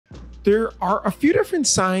There are a few different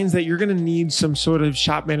signs that you're going to need some sort of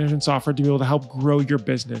shop management software to be able to help grow your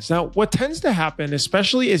business. Now, what tends to happen,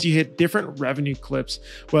 especially as you hit different revenue clips,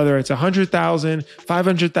 whether it's 100,000,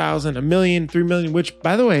 500,000, a million, 3 million, which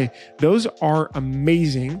by the way, those are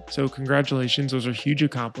amazing. So congratulations. Those are huge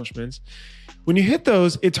accomplishments. When you hit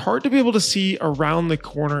those, it's hard to be able to see around the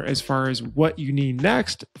corner as far as what you need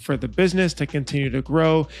next for the business to continue to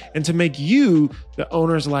grow and to make you, the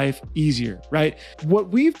owner's life, easier, right? What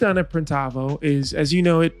we've done at Printavo is, as you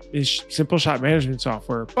know, it is simple shop management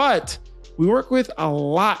software, but we work with a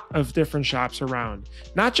lot of different shops around,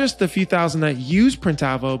 not just the few thousand that use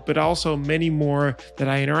Printavo, but also many more that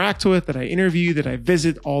I interact with, that I interview, that I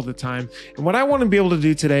visit all the time. And what I want to be able to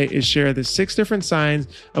do today is share the 6 different signs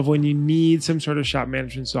of when you need some sort of shop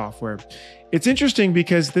management software. It's interesting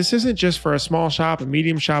because this isn't just for a small shop, a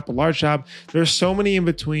medium shop, a large shop. There's so many in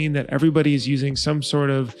between that everybody is using some sort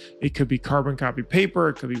of, it could be carbon copy paper,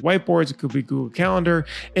 it could be whiteboards, it could be Google Calendar,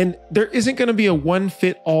 and there isn't going to be a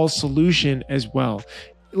one-fit-all solution as well.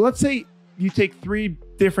 Let's say you take 3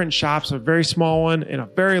 different shops, a very small one and a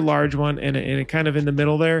very large one and a kind of in the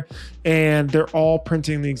middle there, and they're all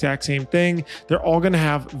printing the exact same thing. They're all going to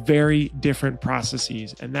have very different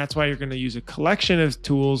processes. And that's why you're going to use a collection of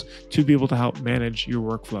tools to be able to help manage your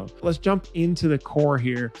workflow. Let's jump into the core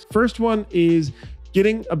here. First one is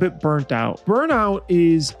getting a bit burnt out. Burnout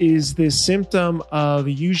is this symptom of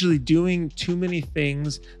usually doing too many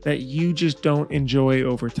things that you just don't enjoy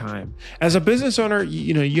over time. As a business owner,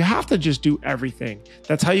 you have to just do everything.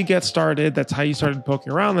 That's how you get started. That's how you started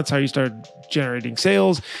poking around. That's how you started generating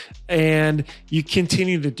sales. And you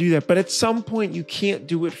continue to do that. But at some point, you can't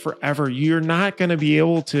do it forever. You're not going to be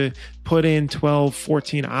able to put in 12,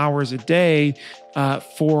 14 hours a day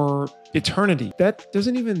for eternity. That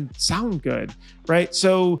doesn't even sound good, right?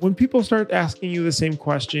 So when people start asking you the same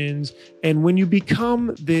questions, and when you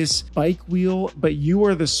become this bike wheel, but you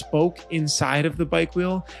are the spoke inside of the bike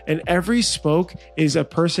wheel, and every spoke is a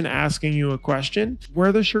person asking you a question. Where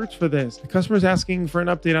are the shirts for this? The customer's asking for an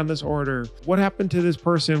update on this order. What happened to this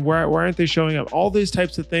person? Why aren't they showing up? All these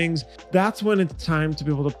types of things. That's when it's time to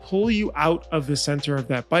be able to pull you out of the center of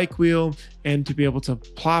that bike wheel and to be able to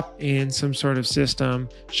plop in some sort of system,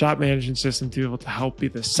 shop management system, to be able to help be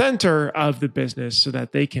the center of the business so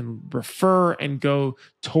that they can refer and go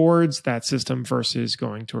towards that system versus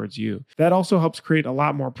going towards you. That also helps create a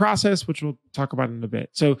lot more process, which we'll talk about in a bit.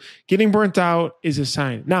 So getting burnt out is a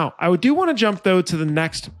sign. Now, I do want to jump though to the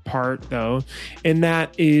next part though, and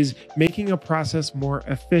that is making a process more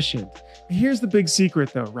efficient. Here's the big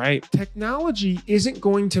secret though, right? Technology isn't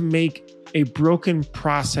going to make a broken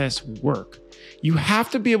process work. You have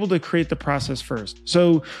to be able to create the process first.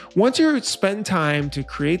 So once you spend time to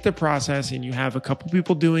create the process and you have a couple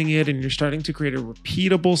people doing it and you're starting to create a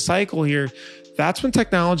repeatable cycle here, that's when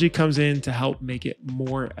technology comes in to help make it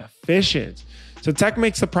more efficient. So tech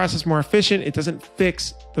makes the process more efficient. It doesn't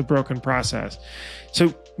fix the broken process.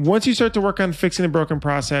 So once you start to work on fixing the broken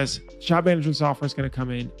process, shop management software is going to come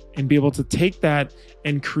in and be able to take that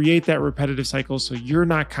and create that repetitive cycle so you're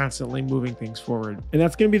not constantly moving things forward. And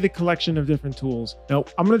that's going to be the collection of different tools. Now,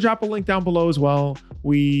 I'm going to drop a link down below as well.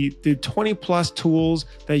 We did 20 plus tools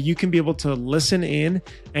that you can be able to listen in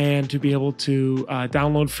and to be able to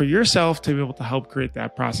download for yourself to be able to help create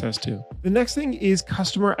that process too. The next thing is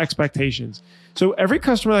customer expectations. So every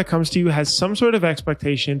customer that comes to you has some sort of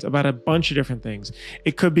expectations about a bunch of different things.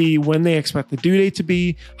 It could be when they expect the due date to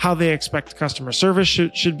be, how they expect customer service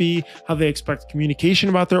should be, how they expect communication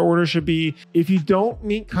about their order should be. If you don't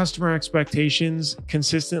meet customer expectations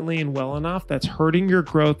consistently and well enough, that's hurting your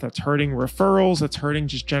growth, that's hurting referrals, that's hurting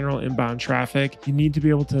just general inbound traffic. You need to be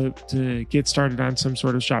able to get started on some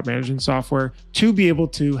sort of shop management software to be able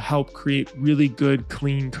to help create really good,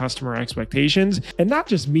 clean customer expectations and not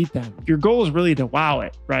just meet them. Your goal is really to wow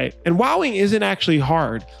it, right? And wowing isn't actually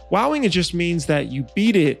hard. Wowing, it just means that you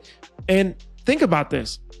beat it. And think about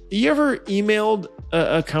this. You ever emailed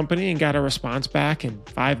a company and got a response back in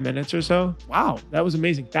 5 minutes or so? Wow, that was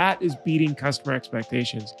amazing. That is beating customer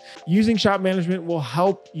expectations. Using shop management will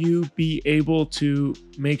help you be able to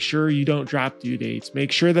make sure you don't drop due dates.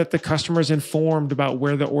 Make sure that the customer is informed about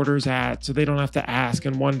where the order's at so they don't have to ask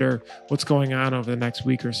and wonder what's going on over the next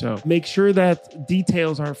week or so. Make sure that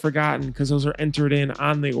details aren't forgotten because those are entered in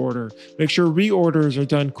on the order. Make sure reorders are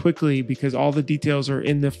done quickly because all the details are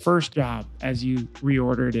in the first job as you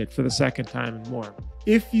reordered it for the second time and more.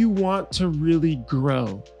 If you want to really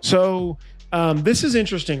grow. So This is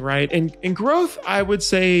interesting, right? And growth, I would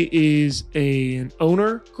say, is an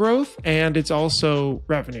owner growth, and it's also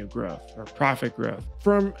revenue growth or profit growth.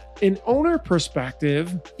 From an owner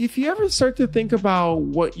perspective, if you ever start to think about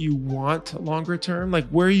what you want longer term, like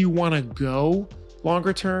where you want to go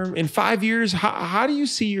longer term, in 5 years, how do you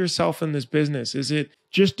see yourself in this business? Is it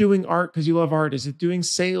just doing art because you love art? Is it doing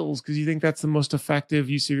sales because you think that's the most effective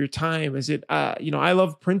use of your time? Is it, I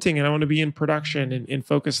love printing and I want to be in production and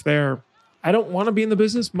focus there. I don't want to be in the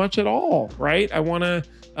business much at all, right? I want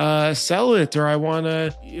to sell it, or I want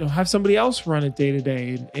to, have somebody else run it day to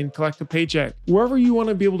day and collect a paycheck. Wherever you want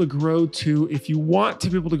to be able to grow to, if you want to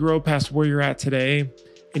be able to grow past where you're at today,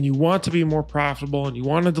 and you want to be more profitable, and you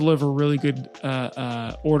want to deliver really good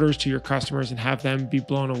orders to your customers and have them be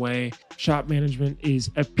blown away, shop management is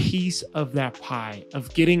a piece of that pie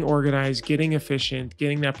of getting organized, getting efficient,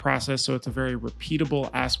 getting that process so it's a very repeatable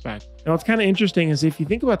aspect. Now, what's kind of interesting is if you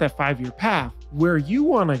think about that 5-year path, where you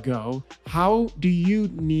want to go, how do you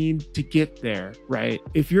need to get there, right?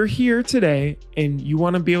 If you're here today and you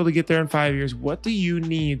want to be able to get there in 5 years, what do you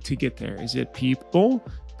need to get there? Is it people,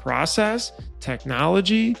 process,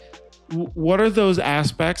 technology? What are those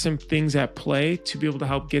aspects and things at play to be able to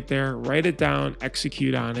help get there? Write it down,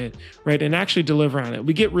 execute on it, right? And actually deliver on it.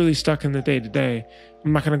 We get really stuck in the day-to-day.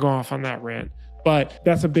 I'm not going to go off on that rant, but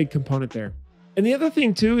that's a big component there. And the other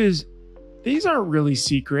thing too is these aren't really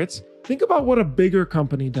secrets. Think about what a bigger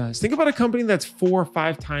company does. Think about a company that's 4 or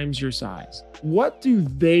 5 times your size. What do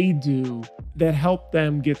they do that help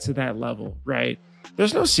them get to that level, right?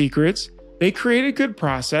 There's no secrets. They created a good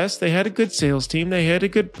process. They had a good sales team. They had a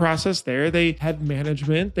good process there. They had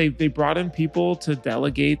management. They brought in people to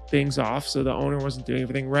delegate things off so the owner wasn't doing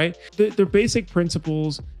everything right. Their basic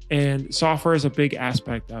principles, and software is a big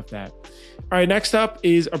aspect of that. All right, next up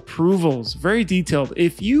is approvals. Very detailed.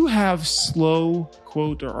 If you have slow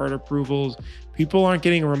quote or art approvals, people aren't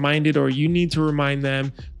getting reminded, or you need to remind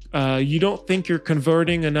them. You don't think you're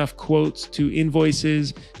converting enough quotes to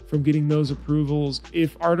invoices from getting those approvals.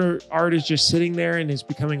 If art is just sitting there and is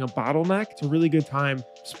becoming a bottleneck, it's a really good time.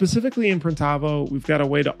 Specifically in Printavo, we've got a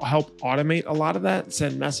way to help automate a lot of that,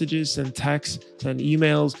 send messages, send texts, send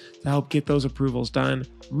emails to help get those approvals done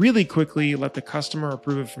really quickly, let the customer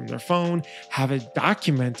approve it from their phone, have it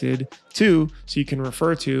documented too, so you can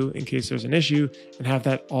refer to in case there's an issue, and have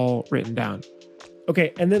that all written down.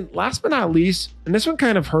 Okay, and then last but not least, and this one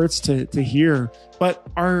kind of hurts to hear, but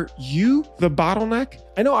are you the bottleneck?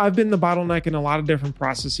 I know I've been the bottleneck in a lot of different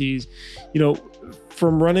processes,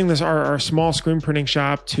 from running our small screen printing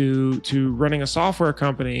shop to running a software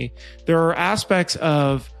company. There are aspects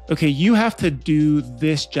of, okay, you have to do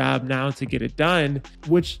this job now to get it done,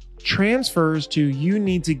 which transfers to you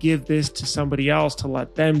need to give this to somebody else to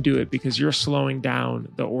let them do it because you're slowing down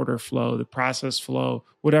the order flow, the process flow,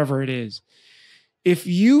 whatever it is. If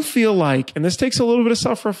you feel like, and this takes a little bit of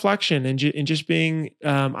self-reflection and just being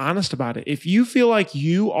honest about it, if you feel like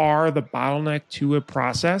you are the bottleneck to a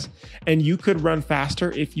process and you could run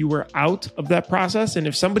faster if you were out of that process, and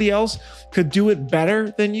if somebody else could do it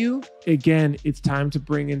better than you, again, it's time to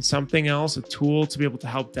bring in something else, a tool to be able to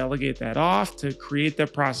help delegate that off, to create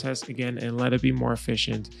that process again and let it be more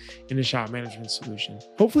efficient in a shop management solution.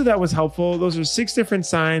 Hopefully that was helpful. Those are 6 different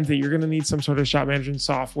signs that you're going to need some sort of shop management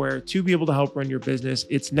software to be able to help run your business.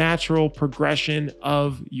 It's natural progression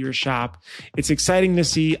of your shop. It's exciting to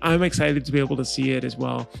see. I'm excited to be able to see it as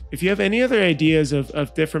well. If you have any other ideas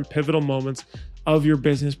of different pivotal moments of your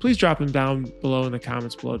business, please drop them down below in the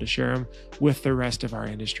comments below to share them with the rest of our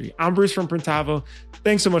industry. I'm Bruce from Printavo.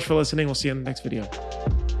 Thanks so much for listening. We'll see you in the next video.